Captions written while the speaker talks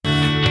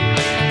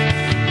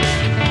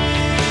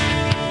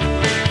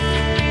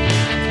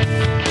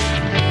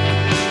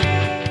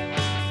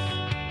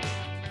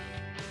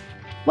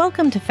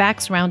Welcome to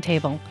Facts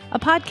Roundtable, a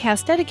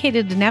podcast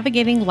dedicated to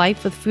navigating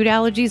life with food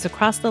allergies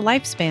across the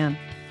lifespan.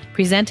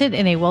 Presented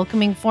in a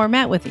welcoming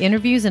format with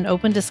interviews and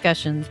open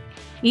discussions.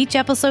 Each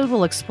episode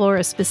will explore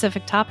a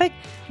specific topic,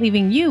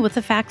 leaving you with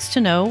the facts to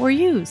know or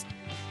use.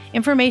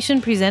 Information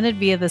presented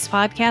via this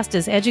podcast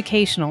is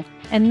educational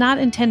and not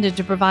intended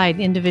to provide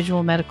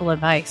individual medical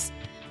advice.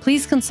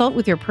 Please consult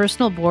with your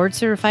personal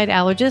board-certified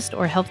allergist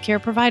or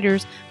healthcare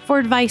providers for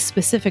advice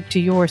specific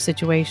to your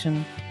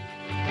situation.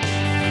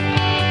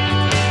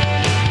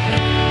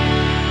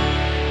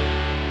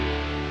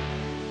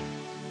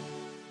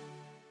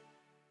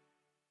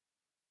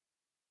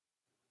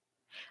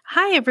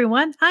 Hi,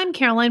 everyone. I'm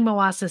Caroline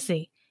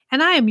Mawasasi,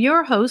 and I am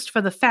your host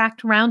for the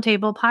Fact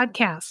Roundtable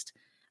podcast.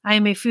 I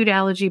am a food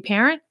allergy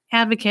parent,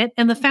 advocate,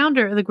 and the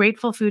founder of the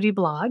Grateful Foodie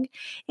blog,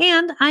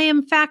 and I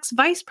am FACT's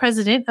Vice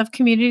President of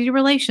Community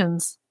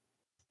Relations.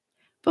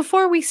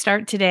 Before we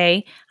start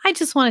today, I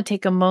just want to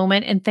take a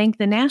moment and thank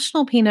the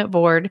National Peanut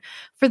Board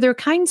for their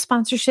kind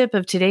sponsorship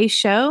of today's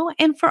show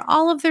and for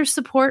all of their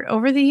support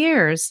over the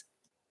years.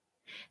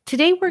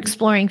 Today, we're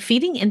exploring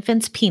feeding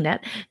infants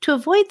peanut to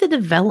avoid the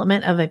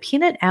development of a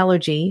peanut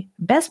allergy,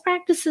 best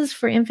practices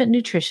for infant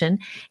nutrition,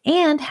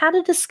 and how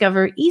to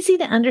discover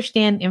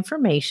easy-to-understand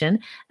information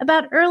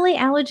about early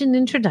allergen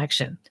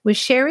introduction with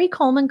Sherry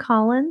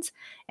Coleman-Collins,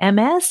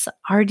 MS,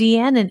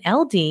 RDN, and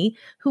LD,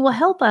 who will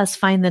help us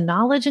find the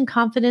knowledge and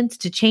confidence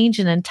to change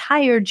an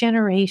entire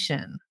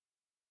generation.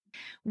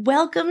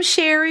 Welcome,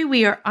 Sherry.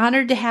 We are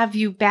honored to have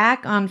you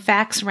back on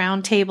Facts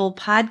Roundtable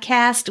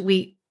podcast.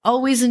 We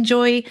always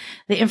enjoy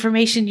the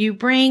information you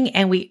bring,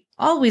 and we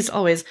always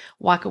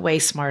walk away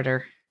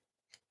smarter.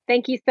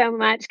 Thank you so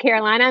much,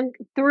 Caroline. I'm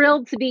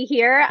thrilled to be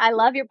here. I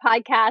love your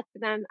podcast,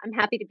 and I'm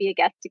happy to be a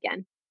guest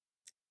again.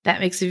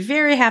 That makes me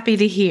very happy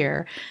to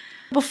hear.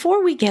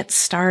 Before we get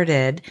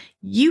started,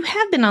 you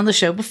have been on the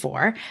show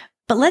before,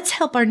 but let's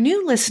help our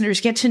new listeners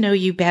get to know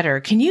you better.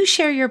 Can you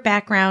share your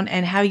background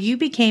and how you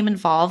became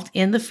involved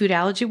in the food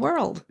allergy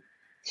world?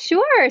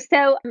 Sure.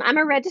 So I'm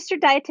a registered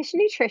dietitian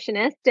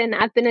nutritionist, and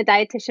I've been a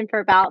dietitian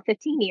for about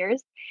 15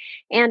 years.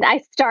 And I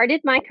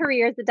started my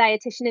career as a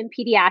dietitian in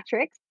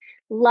pediatrics.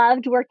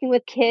 Loved working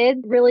with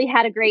kids, really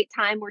had a great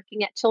time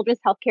working at Children's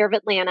Healthcare of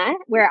Atlanta,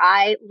 where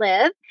I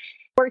live.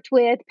 Worked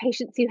with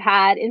patients who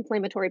had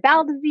inflammatory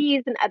bowel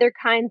disease and other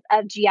kinds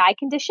of GI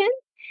conditions.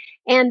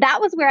 And that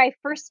was where I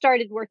first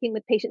started working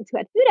with patients who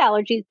had food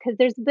allergies, because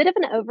there's a bit of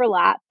an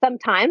overlap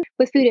sometimes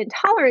with food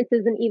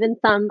intolerances and even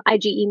some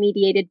IgE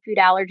mediated food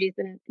allergies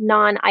and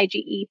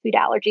non-IgE food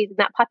allergies in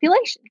that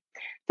population.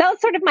 So that was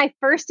sort of my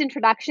first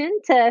introduction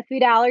to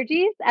food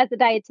allergies as a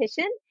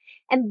dietitian.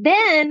 And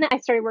then I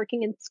started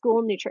working in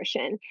school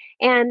nutrition.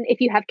 And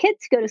if you have kids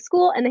who go to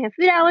school and they have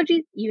food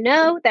allergies, you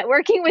know that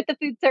working with the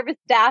food service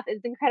staff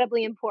is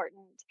incredibly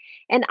important.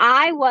 And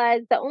I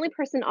was the only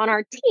person on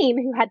our team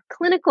who had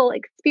clinical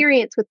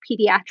experience with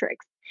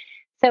pediatrics.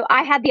 So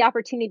I had the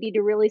opportunity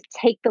to really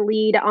take the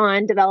lead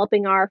on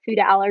developing our food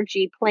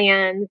allergy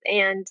plans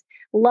and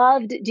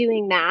loved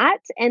doing that.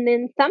 And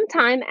then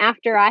sometime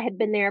after I had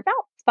been there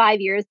about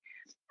 5 years,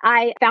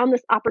 I found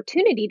this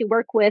opportunity to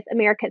work with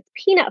America's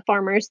peanut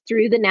farmers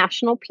through the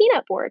National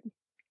Peanut Board.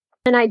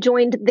 And I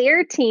joined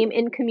their team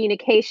in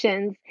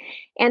communications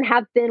and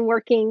have been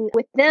working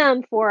with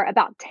them for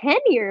about 10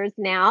 years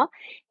now,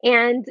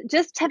 and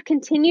just have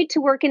continued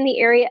to work in the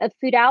area of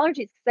food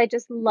allergies because I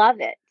just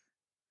love it.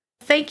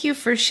 Thank you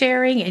for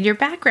sharing, and your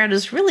background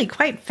is really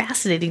quite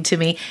fascinating to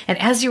me. And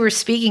as you were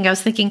speaking, I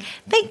was thinking,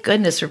 thank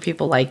goodness for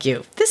people like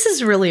you. This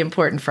is really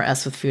important for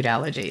us with food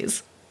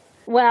allergies.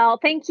 Well,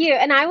 thank you.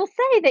 And I will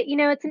say that,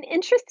 it's an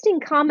interesting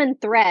common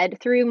thread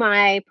through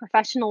my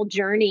professional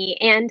journey.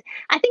 And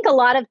I think a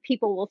lot of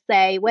people will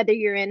say, whether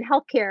you're in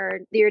healthcare,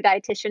 you're a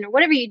dietitian, or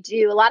whatever you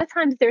do, a lot of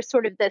times there's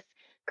sort of this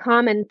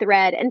common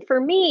thread. And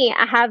for me,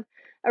 I have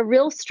a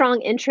real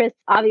strong interest,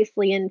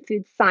 obviously, in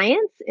food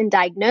science and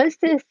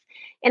diagnosis.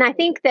 And I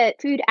think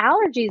that food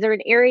allergies are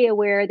an area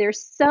where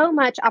there's so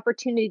much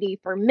opportunity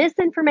for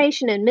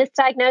misinformation and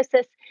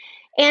misdiagnosis.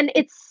 And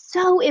it's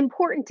so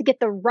important to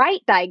get the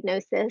right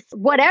diagnosis,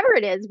 whatever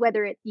it is,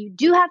 whether you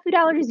do have food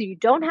allergies or you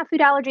don't have food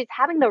allergies,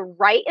 having the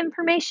right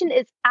information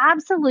is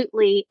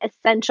absolutely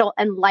essential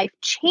and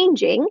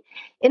life-changing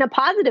in a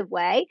positive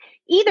way,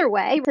 either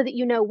way, so that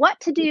you know what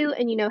to do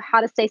and you know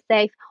how to stay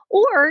safe,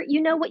 or you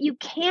know what you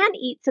can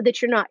eat so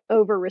that you're not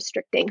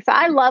over-restricting. So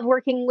I love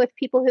working with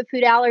people who have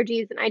food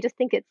allergies, and I just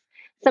think it's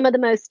some of the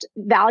most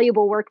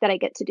valuable work that I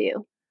get to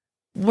do.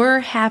 We're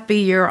happy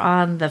you're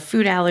on the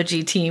food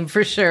allergy team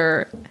for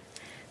sure.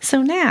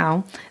 So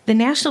now, the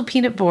National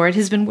Peanut Board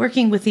has been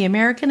working with the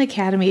American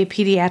Academy of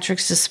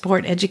Pediatrics to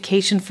support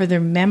education for their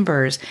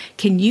members.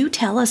 Can you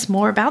tell us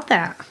more about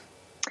that?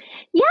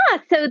 Yeah,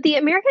 so the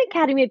American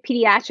Academy of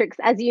Pediatrics,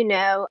 as you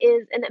know,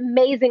 is an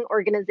amazing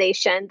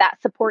organization that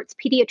supports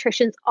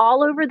pediatricians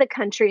all over the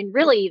country and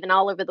really even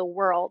all over the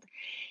world.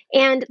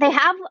 And they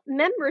have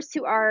members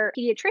who are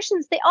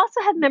pediatricians. They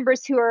also have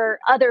members who are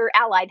other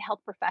allied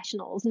health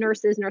professionals,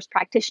 nurses, nurse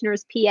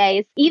practitioners,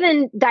 PAs.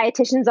 Even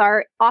dietitians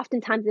are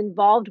oftentimes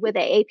involved with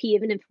AAP,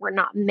 even if we're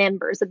not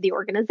members of the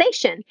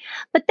organization.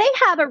 But they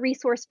have a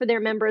resource for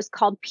their members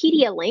called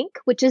PediaLink,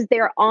 which is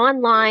their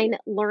online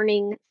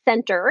learning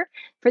center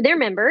for their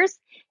members.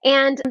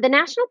 And the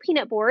National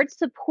Peanut Board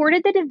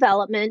supported the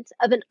development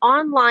of an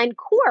online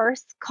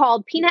course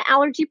called Peanut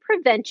Allergy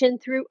Prevention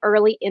through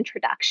Early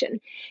Introduction.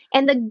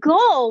 And the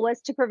goal was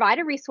to provide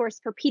a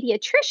resource for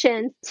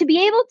pediatricians to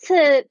be able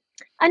to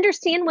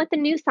understand what the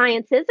new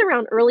science is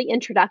around early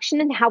introduction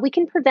and how we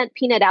can prevent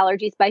peanut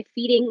allergies by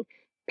feeding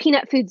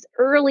peanut foods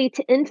early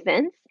to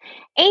infants,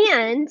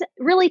 and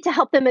really to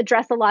help them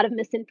address a lot of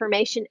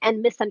misinformation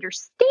and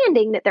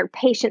misunderstanding that their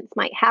patients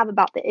might have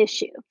about the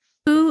issue.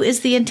 Who is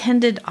the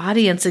intended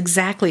audience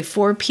exactly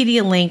for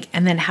PediaLink,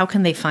 and then how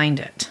can they find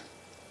it?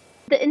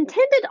 The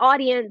intended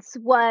audience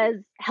was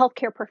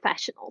healthcare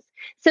professionals.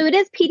 So it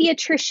is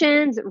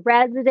pediatricians,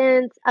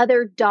 residents,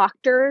 other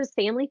doctors,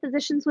 family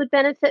physicians would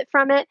benefit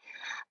from it.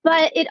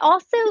 But it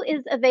also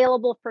is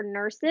available for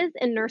nurses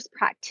and nurse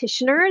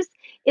practitioners.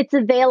 It's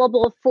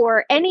available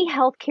for any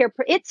healthcare.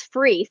 It's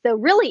free. So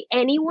really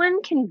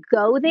anyone can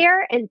go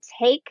there and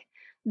take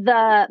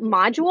the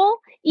module.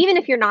 Even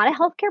if you're not a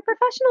healthcare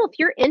professional, if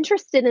you're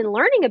interested in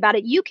learning about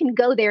it, you can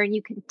go there and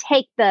you can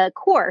take the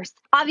course.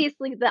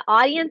 Obviously, the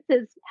audience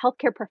is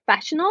healthcare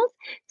professionals.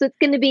 So it's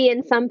going to be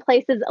in some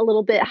places a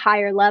little bit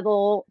higher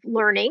level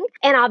learning.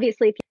 And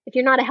obviously, if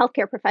you're not a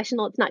healthcare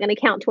professional, it's not going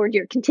to count toward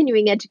your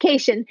continuing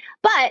education.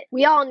 But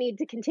we all need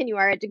to continue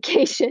our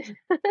education.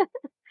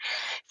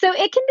 So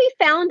it can be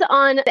found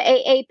on the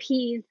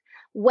AAP's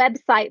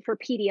website for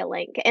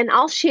PediaLink. And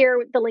I'll share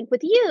the link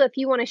with you if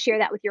you want to share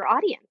that with your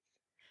audience.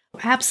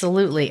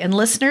 Absolutely. And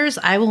listeners,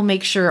 I will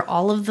make sure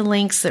all of the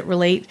links that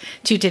relate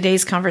to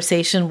today's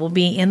conversation will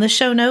be in the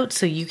show notes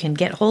so you can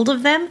get hold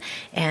of them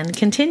and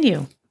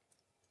continue.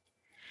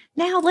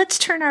 Now let's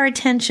turn our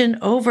attention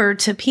over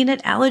to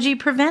peanut allergy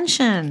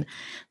prevention.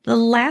 The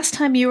last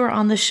time you were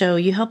on the show,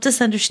 you helped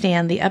us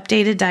understand the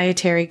updated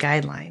dietary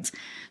guidelines.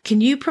 Can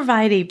you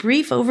provide a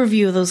brief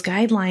overview of those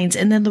guidelines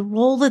and then the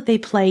role that they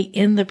play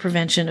in the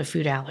prevention of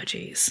food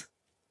allergies?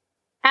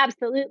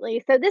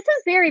 Absolutely. So this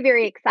is very,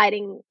 very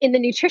exciting in the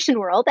nutrition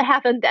world. That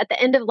happened at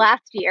the end of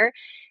last year.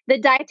 The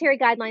Dietary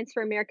Guidelines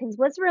for Americans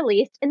was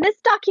released, and this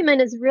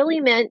document is really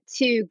meant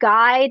to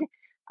guide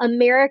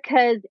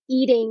America's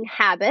eating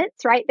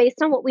habits, right,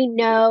 based on what we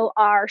know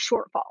are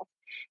shortfalls.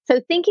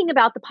 So thinking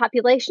about the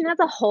population as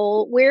a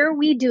whole, where are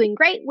we doing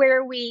great?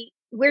 Where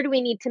do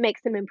we need to make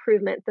some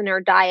improvements in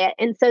our diet?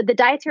 And so the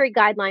dietary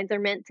guidelines are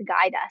meant to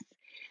guide us.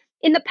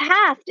 In the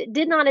past, it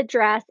did not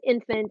address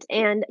infant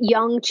and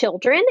young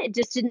children. It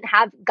just didn't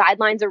have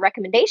guidelines or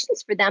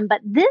recommendations for them. But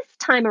this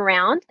time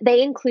around,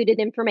 they included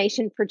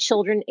information for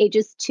children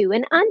ages 2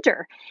 and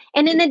under.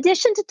 And in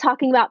addition to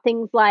talking about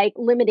things like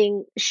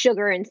limiting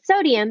sugar and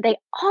sodium, they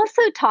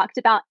also talked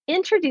about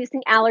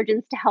introducing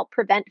allergens to help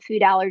prevent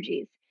food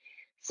allergies.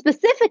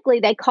 Specifically,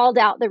 they called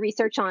out the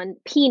research on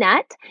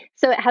peanut.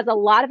 So it has a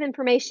lot of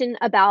information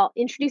about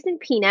introducing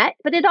peanut,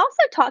 but it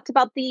also talked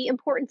about the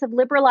importance of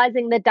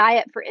liberalizing the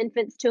diet for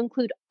infants to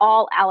include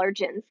all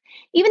allergens.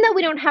 Even though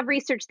we don't have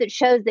research that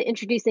shows that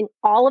introducing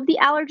all of the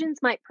allergens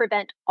might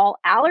prevent all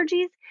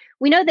allergies,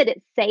 we know that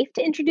it's safe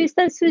to introduce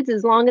those foods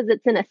as long as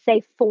it's in a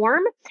safe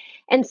form.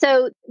 And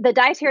so the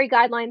dietary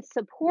guidelines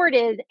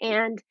supported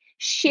and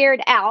shared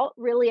out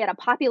really at a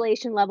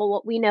population level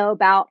what we know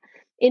about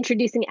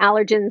introducing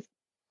allergens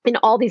in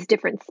all these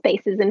different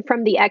spaces and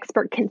from the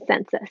expert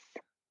consensus.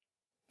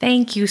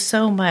 Thank you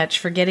so much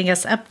for getting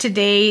us up to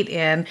date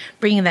and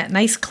bringing that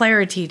nice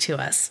clarity to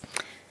us.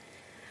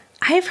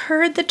 I've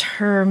heard the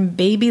term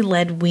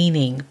baby-led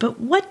weaning, but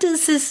what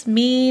does this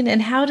mean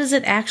and how does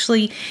it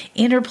actually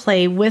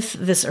interplay with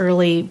this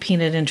early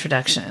peanut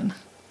introduction?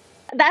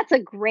 That's a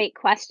great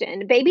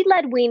question.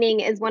 Baby-led weaning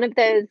is one of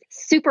those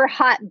super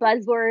hot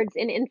buzzwords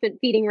in infant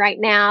feeding right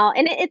now.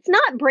 And it's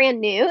not brand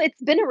new.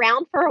 It's been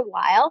around for a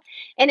while.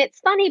 And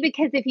it's funny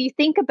because if you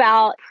think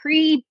about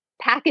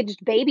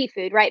pre-packaged baby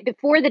food, right,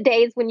 before the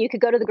days when you could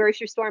go to the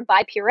grocery store and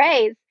buy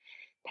purees,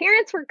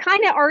 parents were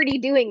kind of already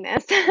doing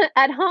this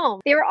at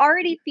home. They were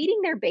already feeding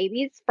their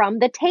babies from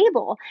the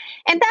table.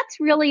 And that's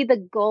really the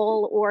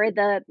goal or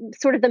the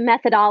sort of the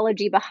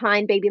methodology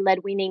behind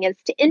baby-led weaning is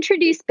to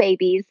introduce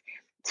babies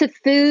to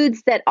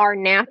foods that are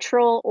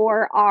natural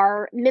or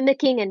are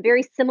mimicking and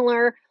very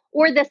similar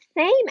or the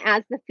same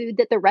as the food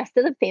that the rest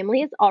of the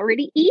family is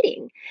already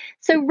eating.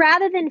 So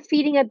rather than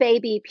feeding a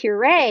baby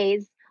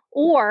purees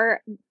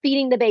or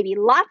feeding the baby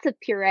lots of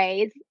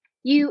purees,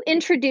 you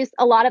introduce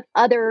a lot of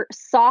other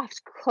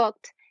soft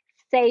cooked,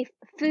 safe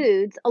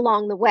foods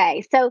along the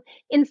way. So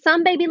in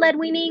some baby-led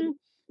weaning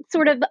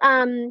sort of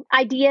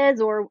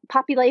ideas or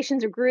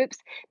populations or groups,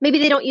 maybe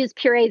they don't use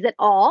purees at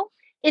all.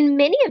 In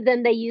many of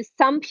them, they use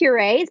some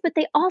purees, but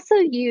they also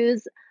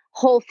use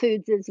whole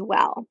foods as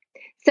well.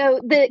 So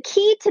the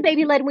key to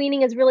baby-led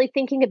weaning is really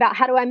thinking about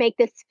how do I make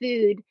this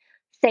food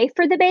safe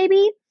for the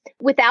baby,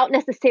 without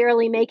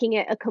necessarily making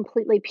it a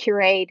completely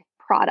pureed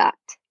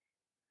product.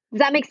 Does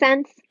that make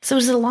sense? So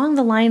is it along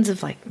the lines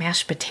of like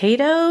mashed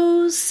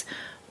potatoes,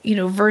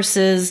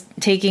 versus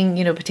taking,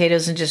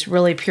 potatoes and just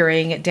really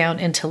pureeing it down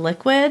into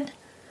liquid?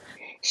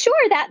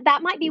 Sure,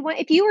 that might be one.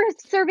 If you were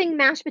serving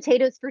mashed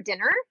potatoes for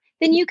dinner,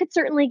 then you could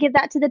certainly give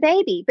that to the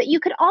baby. But you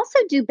could also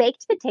do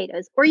baked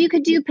potatoes, or you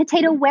could do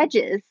potato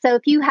wedges. So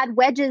if you had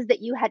wedges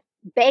that you had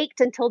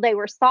baked until they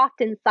were soft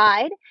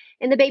inside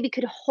and the baby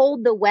could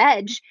hold the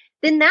wedge,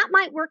 then that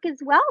might work as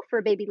well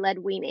for baby-led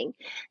weaning.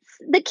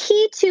 The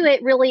key to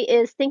it really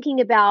is thinking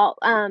about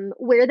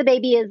where the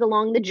baby is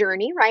along the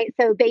journey, right?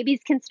 So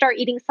babies can start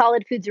eating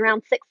solid foods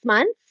around 6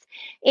 months,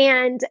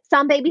 and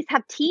some babies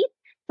have teeth,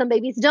 some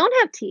babies don't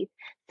have teeth.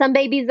 Some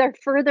babies are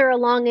further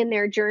along in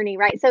their journey,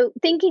 right? So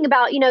thinking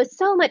about,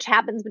 so much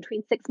happens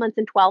between 6 months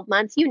and 12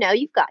 months.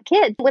 You've got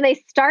kids. When they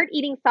start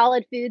eating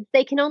solid foods,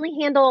 they can only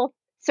handle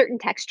certain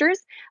textures.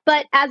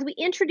 But as we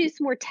introduce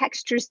more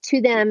textures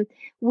to them,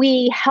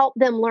 we help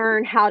them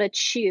learn how to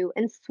chew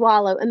and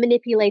swallow and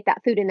manipulate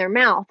that food in their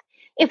mouth.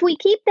 If we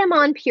keep them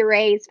on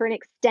purees for an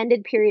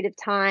extended period of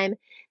time,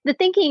 the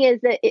thinking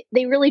is that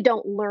they really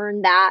don't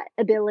learn that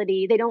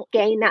ability. They don't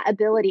gain that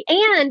ability.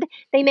 And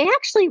they may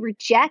actually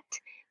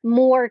reject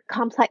more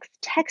complex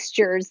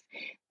textures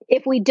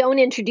if we don't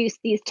introduce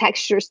these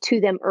textures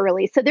to them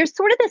early. So there's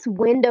sort of this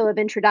window of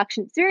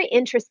introduction. It's very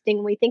interesting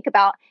when we think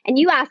about, and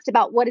you asked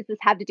about what does this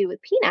have to do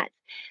with peanuts?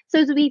 So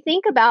as we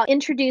think about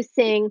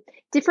introducing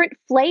different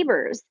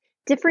flavors,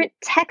 different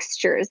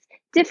textures,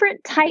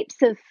 different types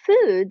of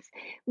foods,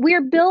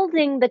 we're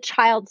building the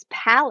child's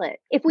palate.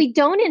 If we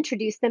don't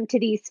introduce them to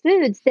these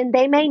foods, then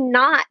they may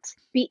not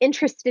be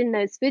interested in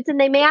those foods and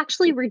they may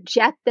actually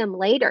reject them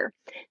later.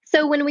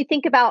 So when we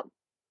think about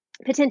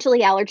potentially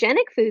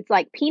allergenic foods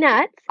like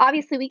peanuts,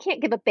 obviously we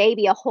can't give a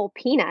baby a whole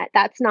peanut.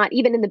 That's not,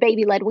 even in the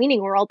baby-led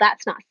weaning world,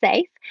 that's not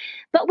safe.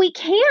 But we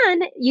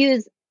can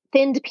use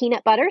thinned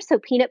peanut butter, so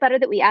peanut butter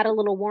that we add a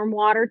little warm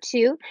water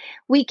to.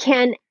 We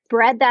can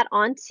spread that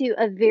onto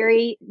a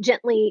very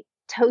gently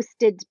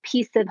toasted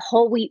piece of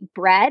whole wheat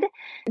bread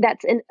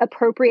that's an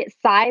appropriate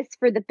size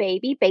for the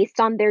baby based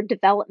on their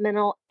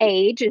developmental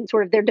age and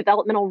sort of their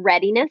developmental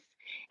readiness.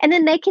 And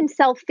then they can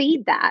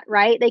self-feed that,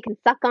 right? They can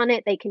suck on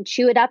it, they can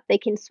chew it up, they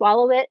can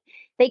swallow it,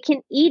 they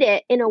can eat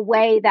it in a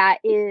way that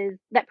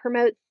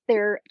promotes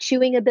their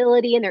chewing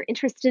ability and their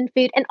interest in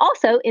food, and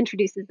also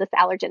introduces this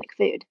allergenic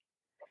food.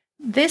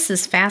 This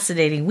is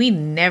fascinating. We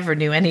never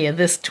knew any of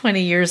this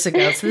 20 years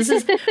ago. So this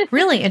is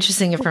really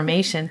interesting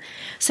information.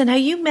 So now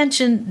you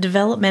mentioned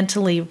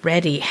developmentally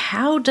ready.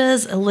 How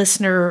does a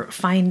listener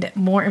find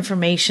more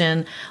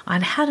information on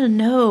how to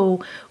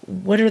know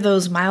what are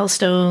those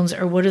milestones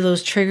or what are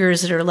those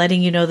triggers that are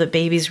letting you know that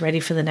baby's ready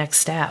for the next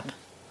step?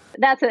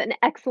 That's an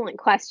excellent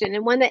question,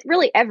 and one that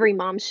really every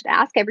mom should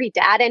ask, every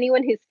dad,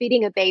 anyone who's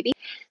feeding a baby.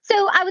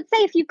 So I would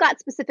say if you've got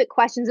specific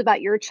questions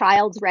about your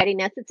child's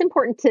readiness, it's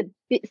important to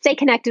stay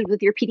connected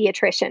with your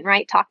pediatrician,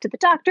 right? Talk to the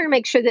doctor,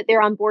 make sure that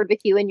they're on board with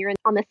you and you're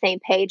on the same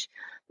page.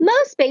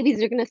 Most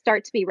babies are going to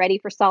start to be ready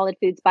for solid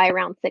foods by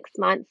around 6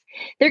 months.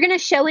 They're going to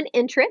show an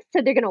interest.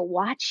 So they're going to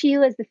watch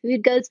you as the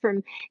food goes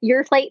from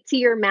your plate to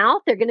your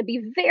mouth. They're going to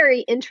be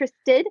very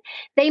interested.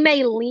 They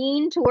may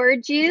lean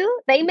towards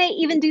you. They may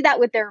even do that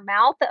with their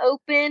mouth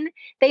open.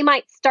 They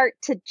might start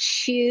to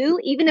chew.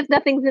 Even if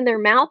nothing's in their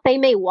mouth, they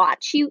may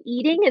watch you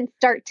eating and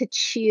start to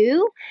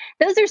chew.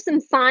 Those are some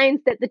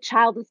signs that the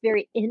child is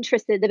very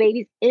interested. The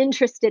baby's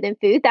interested in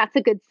food. That's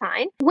a good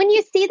sign. When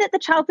you see that the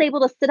child's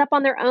able to sit up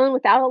on their own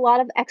without a lot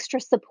of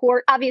extra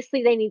support,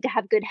 obviously they need to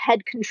have good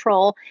head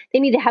control. They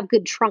need to have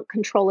good trunk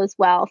control as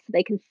well so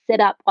they can sit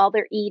up while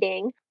they're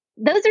eating.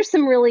 Those are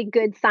some really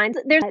good signs.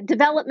 There's a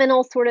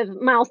developmental sort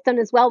of milestone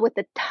as well with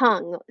the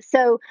tongue.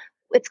 So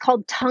it's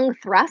called tongue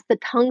thrust, the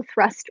tongue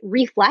thrust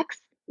reflex.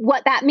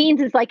 What that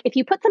means is like if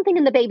you put something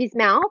in the baby's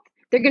mouth,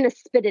 they're going to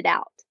spit it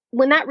out.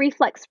 When that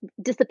reflex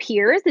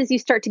disappears, as you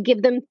start to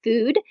give them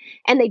food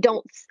and they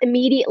don't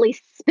immediately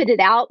spit it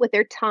out with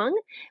their tongue,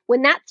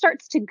 when that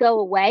starts to go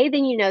away,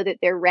 then you know that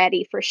they're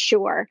ready for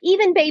sure.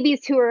 Even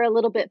babies who are a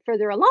little bit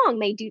further along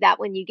may do that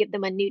when you give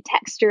them a new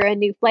texture, a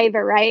new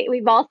flavor, right?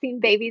 We've all seen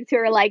babies who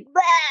are like,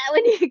 blah,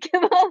 when you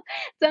give them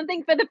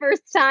something for the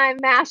first time,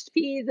 mashed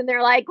peas, and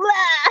they're like,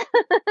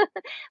 blah.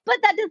 But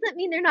that doesn't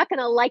mean they're not going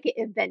to like it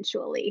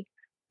eventually.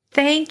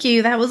 Thank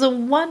you. That was a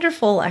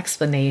wonderful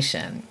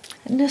explanation.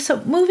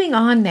 So moving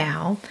on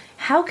now,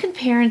 how can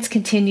parents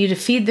continue to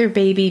feed their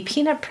baby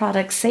peanut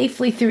products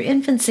safely through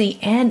infancy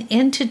and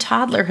into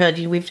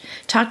toddlerhood? We've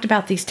talked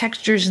about these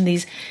textures and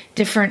these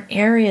different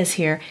areas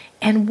here.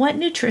 And what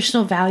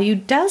nutritional value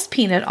does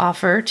peanut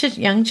offer to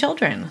young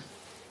children?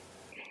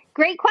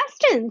 Great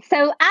question.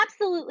 So,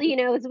 absolutely,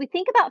 as we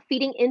think about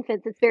feeding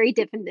infants, it's very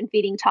different than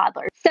feeding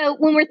toddlers. So,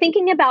 when we're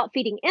thinking about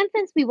feeding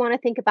infants, we want to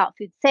think about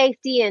food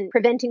safety and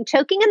preventing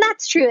choking. And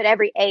that's true at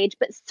every age,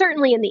 but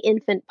certainly in the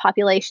infant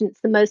population,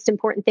 it's the most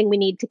important thing we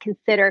need to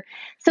consider.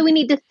 So, we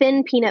need to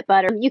thin peanut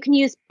butter. You can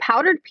use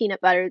powdered peanut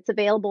butter. It's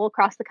available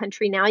across the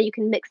country now. You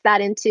can mix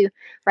that into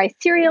rice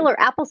cereal or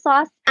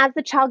applesauce. As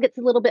the child gets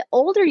a little bit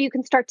older, you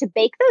can start to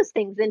bake those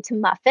things into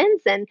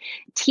muffins and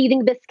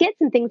teething biscuits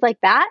and things like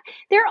that.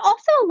 There are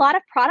also a lot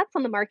of products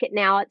on the market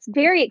now. It's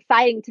very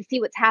exciting to see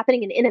what's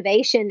happening in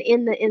innovation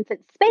in the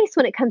infant space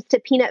when it comes to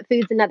peanut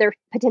foods and other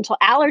potential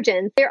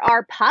allergens. There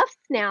are puffs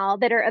now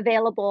that are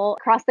available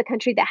across the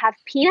country that have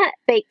peanut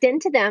baked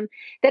into them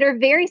that are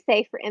very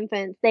safe for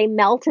infants. They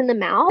melt in the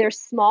mouth. They're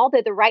small.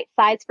 They're the right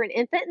size for an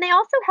infant. And they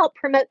also help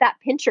promote that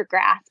pincher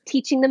grasp,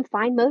 teaching them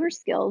fine motor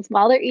skills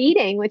while they're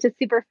eating, which is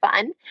super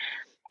fun.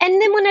 And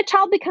then when a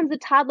child becomes a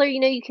toddler,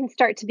 you can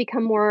start to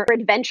become more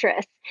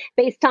adventurous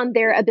based on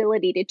their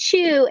ability to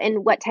chew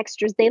and what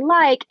textures they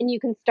like. And you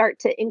can start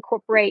to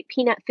incorporate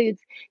peanut foods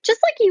just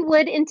like you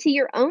would into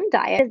your own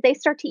diet. As they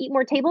start to eat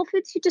more table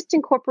foods, you just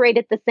incorporate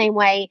it the same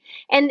way.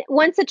 And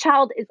once a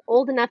child is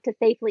old enough to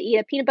safely eat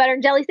a peanut butter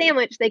and jelly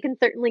sandwich, they can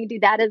certainly do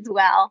that as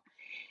well.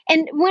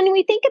 And when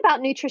we think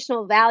about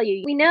nutritional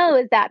value, we know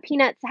is that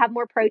peanuts have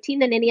more protein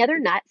than any other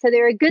nut. So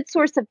they're a good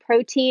source of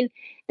protein.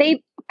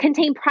 They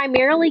contain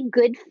primarily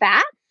good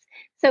fats.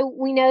 So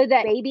we know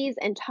that babies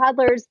and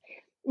toddlers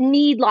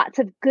need lots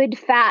of good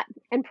fat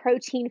and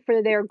protein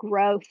for their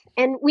growth.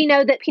 And we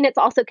know that peanuts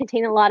also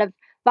contain a lot of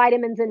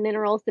vitamins and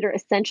minerals that are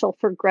essential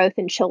for growth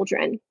in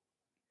children.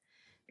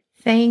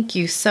 Thank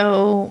you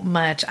so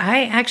much.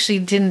 I actually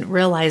didn't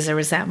realize there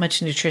was that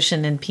much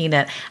nutrition in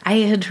peanut. I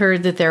had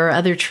heard that there are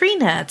other tree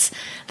nuts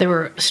that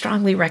were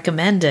strongly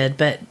recommended,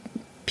 but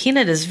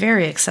peanut is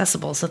very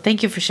accessible. So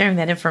thank you for sharing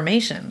that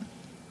information.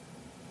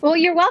 Well,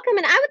 you're welcome.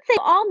 And I would say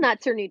all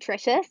nuts are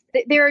nutritious.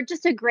 They're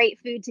just a great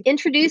food to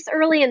introduce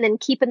early and then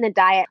keep in the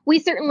diet. We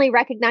certainly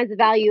recognize the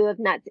value of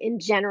nuts in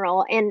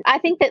general. And I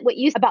think that what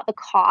you said about the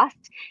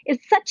cost is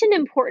such an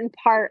important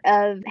part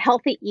of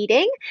healthy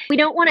eating. We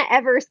don't want to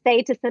ever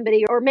say to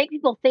somebody or make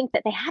people think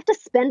that they have to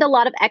spend a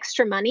lot of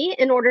extra money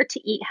in order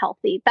to eat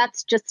healthy.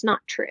 That's just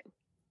not true.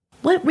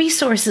 What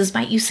resources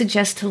might you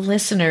suggest to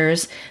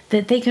listeners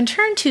that they can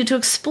turn to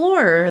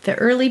explore the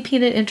early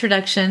peanut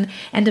introduction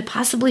and to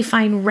possibly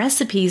find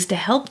recipes to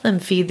help them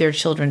feed their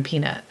children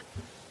peanut?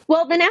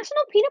 Well, the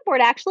National Peanut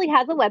Board actually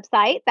has a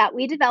website that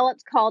we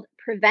developed called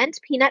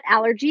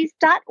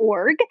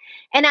preventpeanutallergies.org.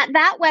 And at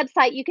that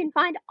website, you can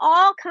find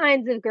all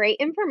kinds of great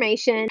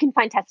information. You can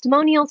find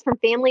testimonials from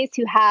families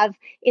who have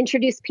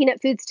introduced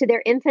peanut foods to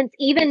their infants,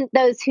 even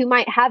those who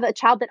might have a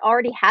child that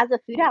already has a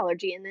food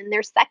allergy. And then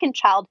their second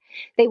child,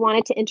 they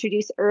wanted to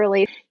introduce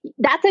early.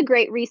 That's a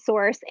great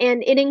resource.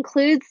 And it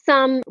includes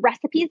some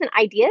recipes and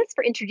ideas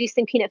for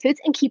introducing peanut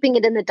foods and keeping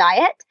it in the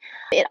diet.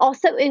 It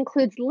also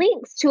includes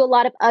links to a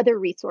lot of other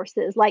resources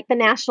like the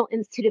National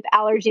Institute of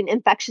Allergy and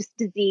Infectious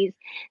Disease.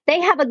 They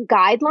have a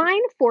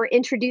guideline for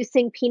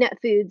introducing peanut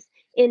foods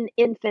in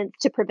infants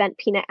to prevent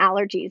peanut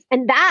allergies.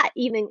 And that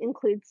even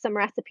includes some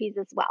recipes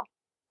as well.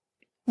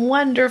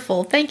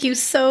 Wonderful. Thank you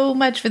so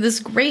much for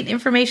this great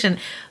information.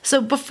 So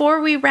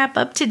before we wrap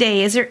up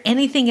today, is there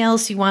anything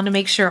else you want to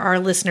make sure our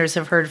listeners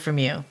have heard from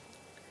you?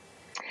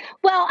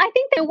 Well, I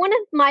think that one of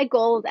my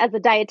goals as a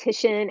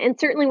dietitian, and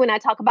certainly when I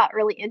talk about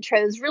early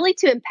intros, really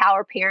to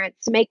empower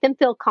parents, to make them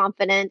feel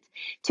confident,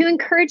 to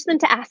encourage them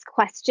to ask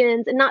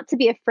questions and not to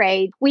be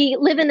afraid. We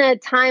live in a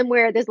time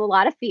where there's a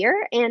lot of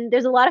fear and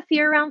there's a lot of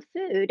fear around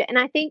food. And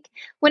I think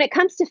when it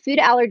comes to food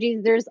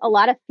allergies, there's a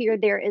lot of fear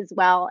there as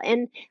well.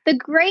 And the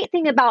great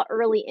thing about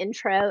early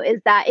intro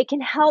is that it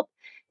can help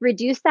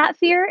reduce that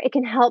fear. It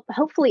can help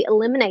hopefully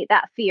eliminate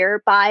that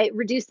fear by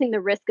reducing the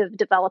risk of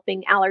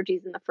developing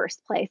allergies in the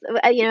first place.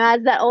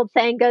 As that old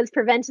saying goes,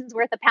 prevention's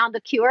worth a pound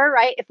of cure,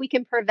 right? If we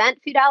can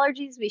prevent food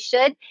allergies, we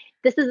should.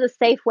 This is a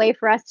safe way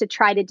for us to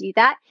try to do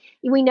that.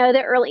 We know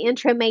that early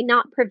intro may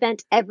not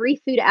prevent every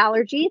food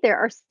allergy. There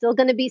are still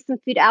going to be some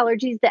food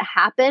allergies that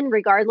happen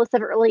regardless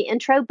of early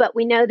intro, but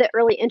we know that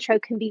early intro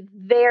can be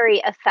very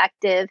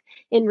effective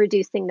in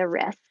reducing the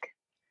risk.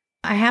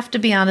 I have to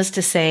be honest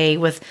to say,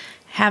 with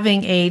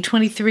having a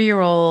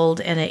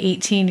 23-year-old and an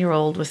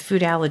 18-year-old with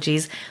food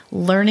allergies,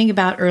 learning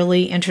about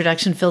early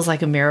introduction feels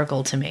like a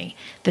miracle to me.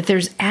 That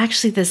there's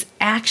actually this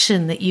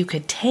action that you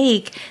could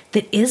take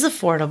that is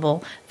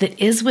affordable,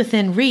 that is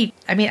within reach.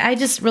 I mean, I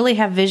just really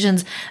have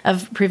visions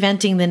of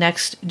preventing the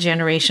next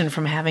generation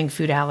from having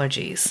food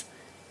allergies.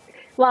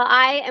 Well,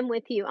 I am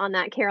with you on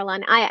that,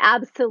 Caroline. I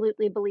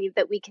absolutely believe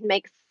that we can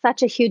make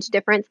such a huge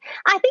difference.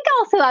 I think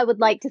also I would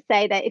like to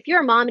say that if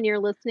you're a mom and you're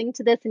listening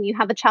to this and you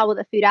have a child with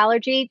a food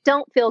allergy,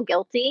 don't feel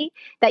guilty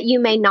that you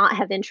may not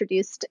have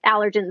introduced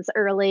allergens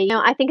early.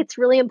 I think it's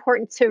really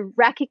important to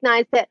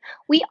recognize that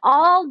we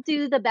all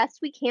do the best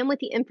we can with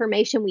the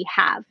information we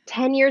have.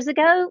 10 years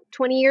ago,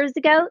 20 years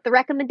ago, the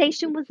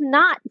recommendation was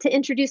not to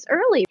introduce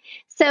early.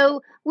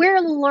 So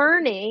we're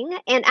learning,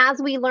 and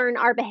as we learn,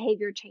 our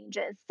behavior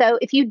changes. So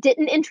if you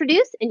didn't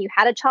introduce and you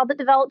had a child that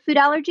developed food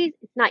allergies,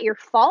 it's not your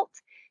fault.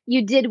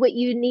 You did what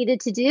you needed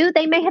to do.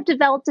 They may have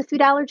developed a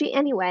food allergy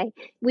anyway.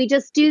 We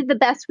just do the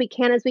best we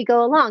can as we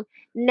go along.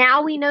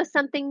 Now we know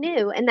something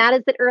new, and that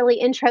is that early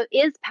intro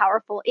is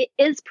powerful. It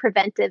is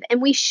preventive,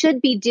 and we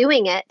should be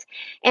doing it.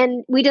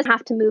 And we just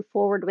have to move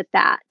forward with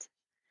that.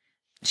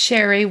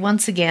 Sherry,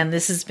 once again,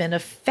 this has been a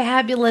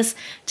fabulous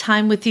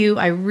time with you.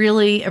 I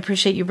really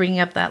appreciate you bringing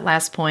up that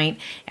last point,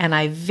 and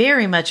I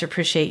very much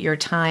appreciate your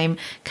time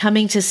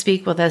coming to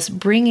speak with us,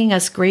 bringing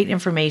us great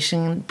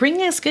information,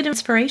 bringing us good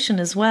inspiration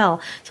as well.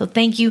 So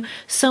thank you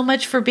so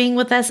much for being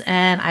with us,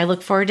 and I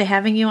look forward to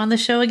having you on the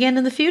show again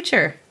in the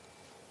future.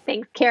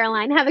 Thanks,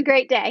 Caroline. Have a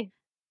great day.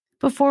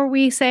 Before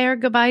we say our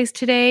goodbyes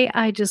today,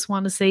 I just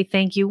want to say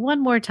thank you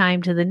one more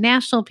time to the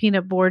National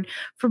Peanut Board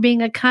for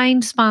being a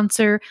kind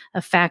sponsor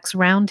of Facts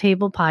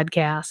Roundtable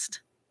podcast.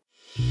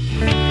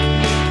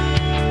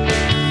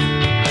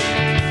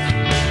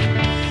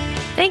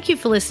 Thank you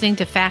for listening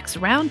to Facts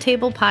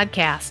Roundtable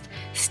podcast.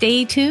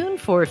 Stay tuned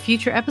for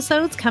future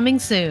episodes coming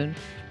soon.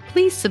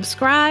 Please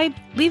subscribe,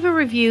 leave a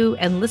review,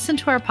 and listen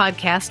to our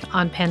podcast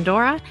on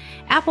Pandora,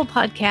 Apple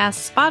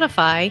Podcasts,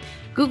 Spotify,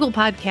 Google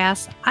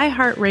Podcasts,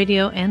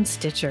 iHeartRadio, and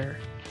Stitcher.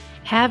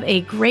 Have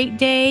a great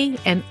day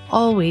and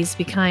always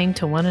be kind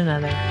to one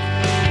another.